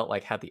 I felt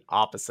like had the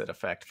opposite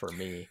effect for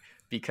me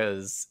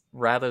because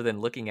rather than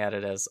looking at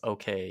it as,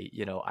 okay,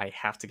 I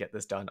have to get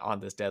this done on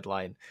this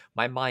deadline,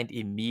 my mind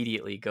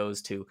immediately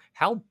goes to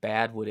how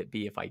bad would it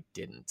be if I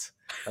didn't?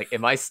 Like,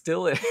 am I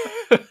still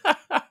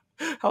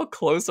how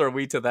close are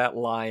we to that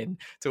line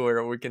to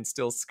where we can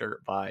still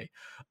skirt by?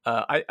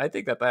 I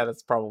think that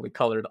has probably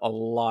colored a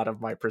lot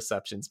of my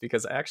perceptions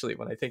because actually,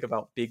 when I think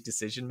about big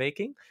decision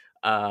making,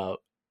 uh,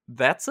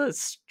 that's a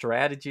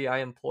strategy I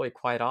employ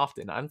quite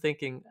often. I'm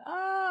thinking,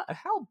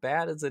 how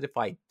bad is it if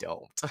I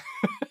don't?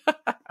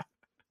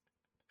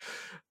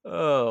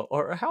 Oh,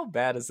 or how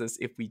bad is this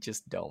if we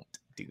just don't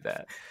do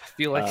that? I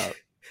feel like Uh,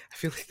 I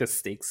feel like the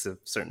stakes have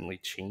certainly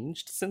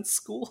changed since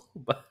school,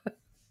 but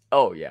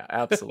oh yeah,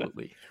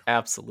 absolutely,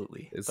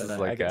 absolutely. this But is I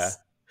like guess,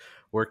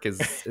 work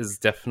is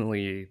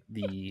definitely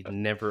the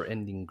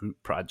never-ending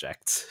group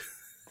project.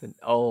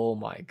 oh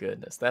my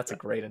goodness, that's a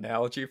great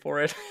analogy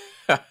for it.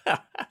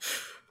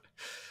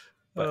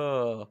 But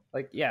Oh,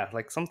 yeah,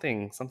 like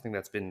something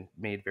that's been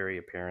made very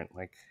apparent,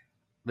 like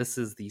this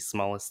is the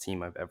smallest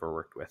team I've ever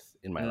worked with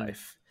in my mm,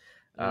 life.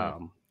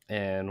 mm,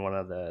 And one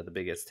of the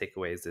biggest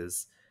takeaways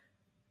is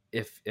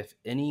if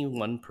any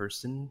one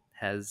person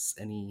has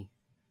any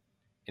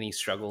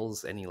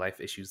struggles, any life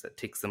issues that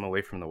takes them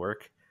away from the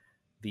work,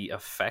 the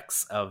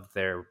effects of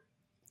their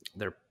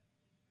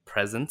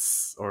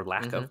presence or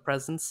lack mm-hmm. of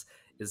presence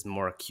is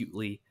more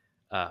acutely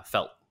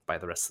felt by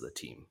the rest of the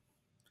team.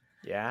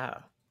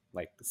 Yeah,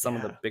 Like some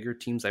of the yeah, bigger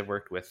teams I've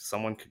worked with,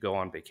 someone could go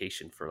on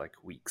vacation for like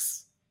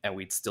weeks and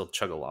we'd still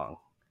chug along.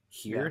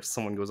 yeah, Here,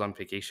 someone goes on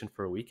vacation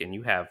for a week and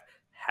you have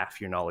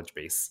half your knowledge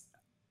base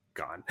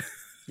gone.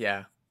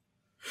 yeah.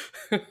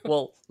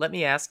 Well, let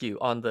me ask you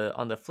on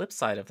the flip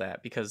side of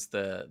that, because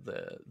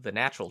the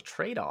natural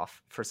trade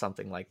off for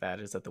something like that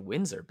is that the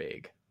wins are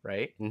big,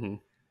 right? Hmm.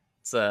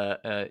 It's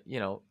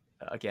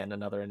again,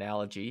 another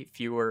analogy: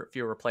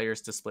 fewer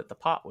players to split the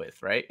pot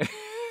with, right?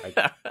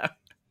 I,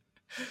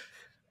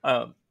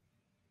 um,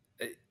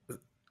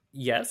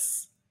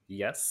 yes,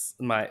 yes.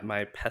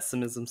 My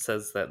pessimism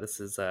says that this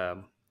is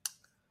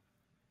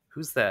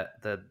who's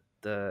that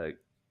the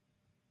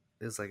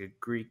is like a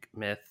Greek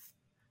myth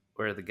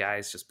where the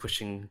guy's just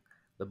pushing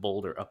the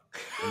boulder up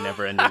a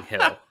never-ending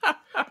hill.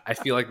 I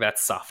feel like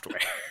that's software.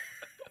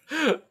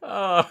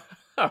 oh,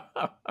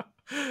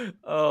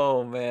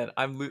 oh man,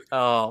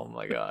 oh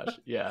my gosh,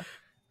 yeah.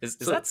 Is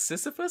So that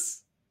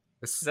Sisyphus?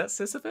 Is this that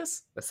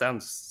Sisyphus? that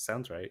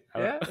sounds right. I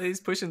don't, Yeah, he's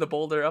pushing the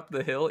boulder up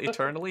the hill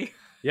eternally.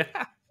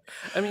 yeah,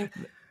 I mean,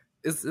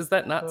 is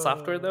that not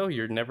software Uh, though?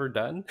 You're never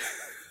done.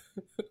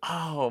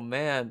 oh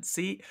man,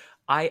 see,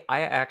 I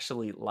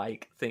actually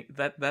like think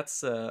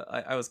that's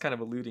I was kind of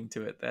alluding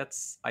to it.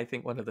 That's, I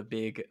think, one of the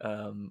big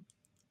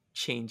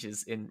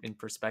changes in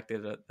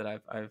perspective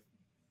that I've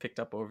picked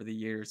up over the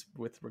years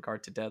with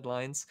regard to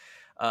deadlines.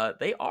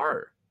 They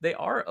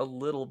are a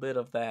little bit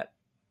of that,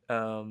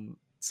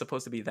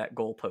 supposed to be that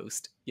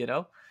goalpost,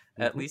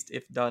 at Hmm. least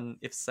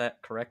if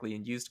set correctly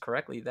and used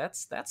correctly.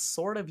 That's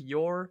sort of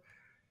your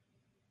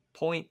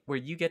point where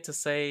you get to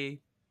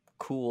say,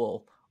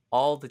 cool,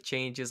 all the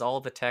changes,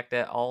 all the tech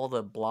debt, all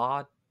the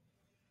blah,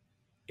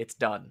 it's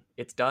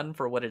done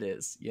for what it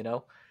is.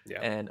 Yeah,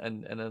 And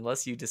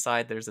unless you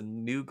decide there's a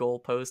new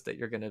goalpost that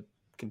you're going to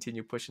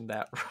continue pushing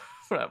that,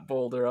 that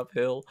boulder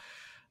uphill,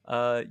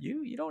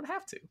 you don't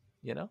have to,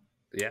 you know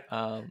yeah.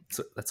 um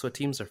So that's what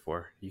teams are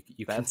for. You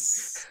can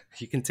that's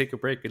you can take a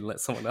break and let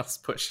someone else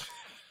push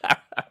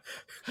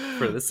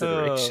for this uh,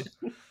 iteration.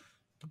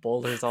 the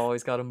boulder's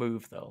always got to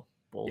move, though.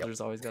 Yep.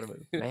 Boulder's always got to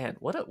move, man.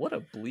 What a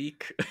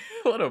bleak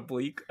what a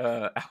bleak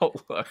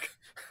outlook.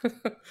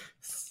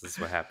 This is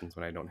what happens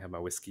when I don't have my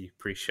whiskey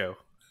pre-show.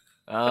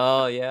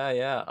 Oh yeah,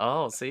 yeah.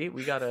 Oh, see,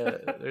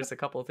 there's a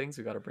couple of things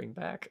we gotta bring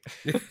back.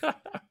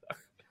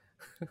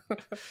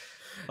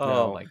 Oh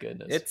No, my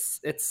goodness.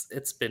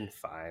 it's been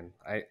fine.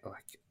 I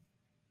like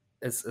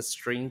as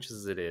strange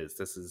as it is.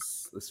 This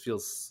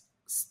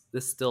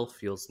still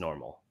feels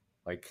normal.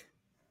 Like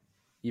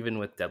even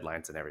with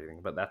deadlines and everything.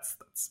 But that's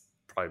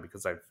probably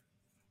because I've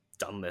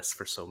done this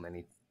for so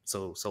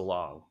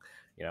long.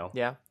 You know,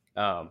 Yeah.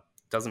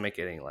 doesn't make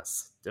it any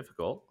less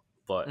difficult.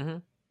 But Hmm.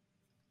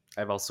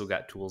 I've also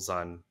got tools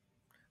on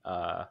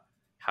uh,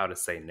 how to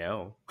say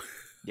no,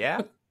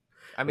 Yeah.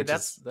 I mean, which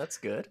that's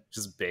good.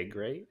 is big,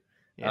 right?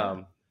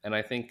 Yeah. And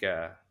I think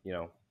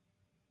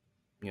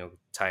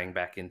tying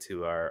back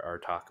into our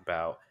talk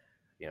about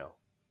you know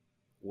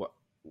what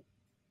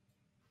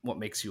what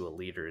makes you a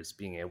leader is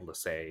being able to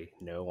say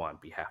no on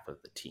behalf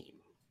of the team,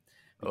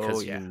 Oh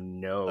because you yeah.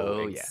 know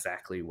Oh yeah.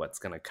 exactly what's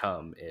going to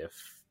come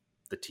if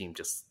the team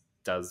just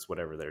does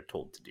whatever they're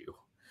told to do.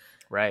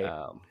 Right.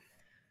 Um,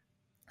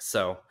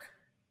 so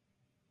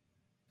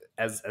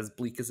as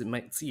bleak as it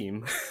might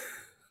seem,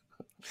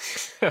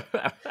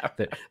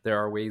 there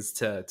are ways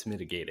to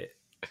mitigate it.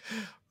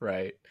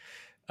 Right.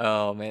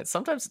 Oh man,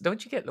 sometimes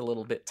don't you get a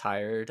little bit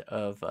tired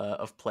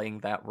of playing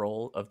that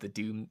role of the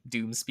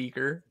doom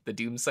speaker, the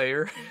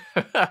doomsayer?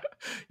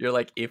 You're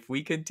like, if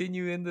we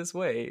continue in this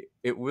way,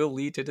 it will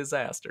lead to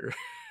disaster.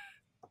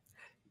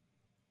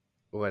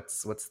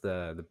 What's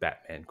the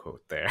Batman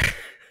quote there?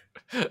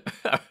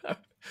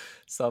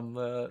 Some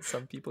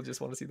people just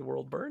want to see the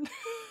world burn.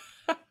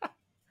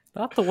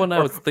 Not the one I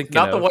Or was thinking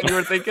not the of, one you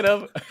were thinking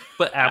of.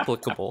 but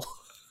applicable.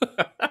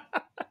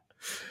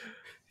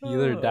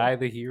 Either Oh. die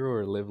the hero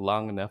or live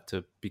long enough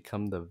to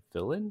become the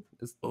villain.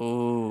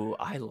 Ooh,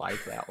 I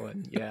like that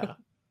one. Yeah.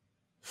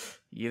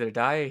 You either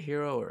die a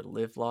hero or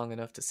live long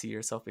enough to see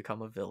yourself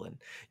become a villain.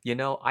 You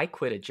know, I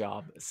quit a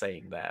job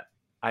saying that.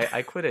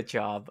 I quit a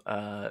job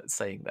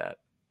saying that,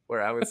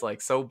 where I was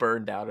like so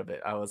burned out of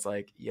it. I was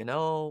like, you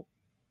know,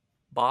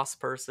 boss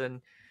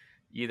person,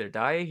 you either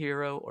die a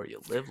hero or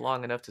you live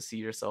long enough to see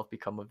yourself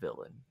become a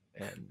villain.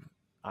 And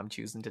I'm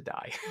choosing to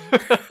die.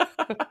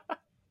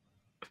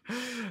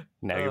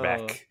 Now you're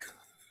back.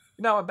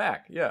 Now I'm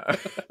back. Yeah.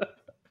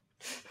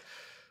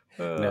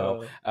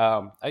 No,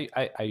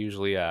 I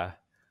usually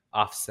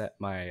offset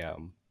my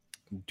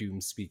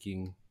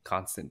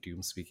constant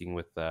doom speaking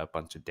with a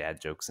bunch of dad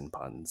jokes and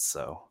puns.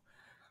 So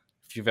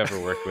if you've ever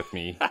worked with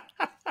me,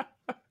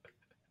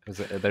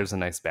 there's a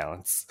nice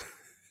balance.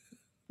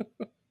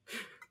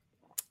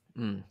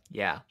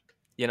 Yeah,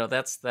 you know,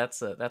 that's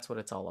what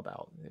it's all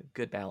about.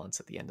 Good balance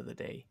at the end of the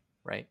day,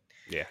 right?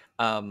 Yeah.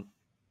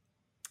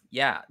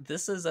 Yeah,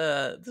 this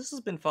has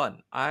been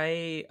fun.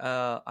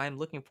 I'm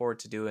looking forward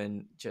to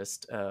doing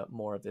just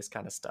more of this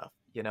kind of stuff,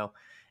 you know,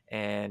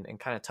 and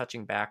kind of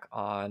touching back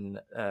on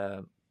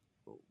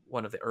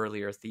one of the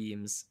earlier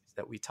themes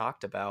that we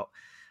talked about,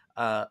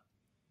 uh,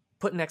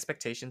 putting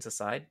expectations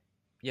aside,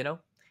 you know,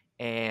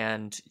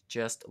 and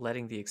just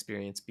letting the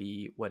experience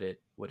be what it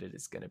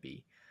is going to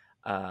be.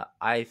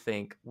 I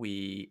think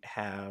we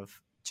have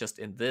just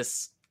in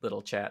this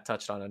little chat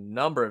touched on a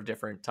number of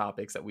different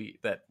topics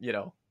that you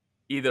know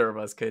either of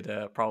us could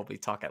probably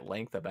talk at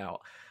length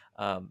about,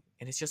 and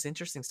it's just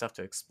interesting stuff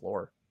to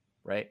explore,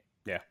 right?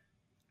 Yeah.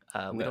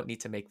 We don't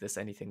need to make this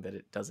anything that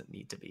it doesn't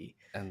need to be.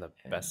 And the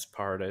best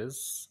part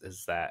is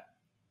that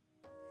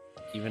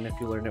even if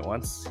you learn it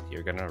once,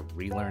 you're gonna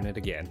relearn it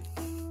again.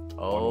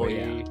 Oh, one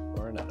way yeah.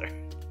 or another.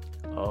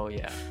 Oh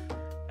yeah,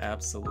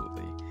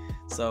 absolutely.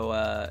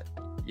 So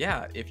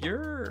yeah, if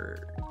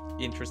you're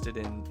interested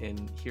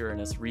in hearing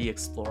us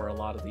re-explore a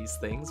lot of these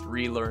things,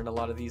 relearn a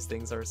lot of these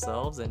things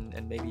ourselves, and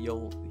maybe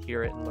you'll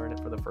hear it and learn it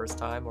for the first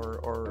time,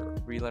 or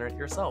relearn it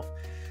yourself,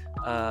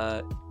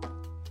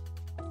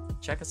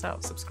 check us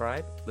out,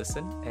 subscribe,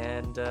 listen,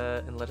 and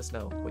let us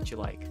know what you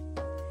like.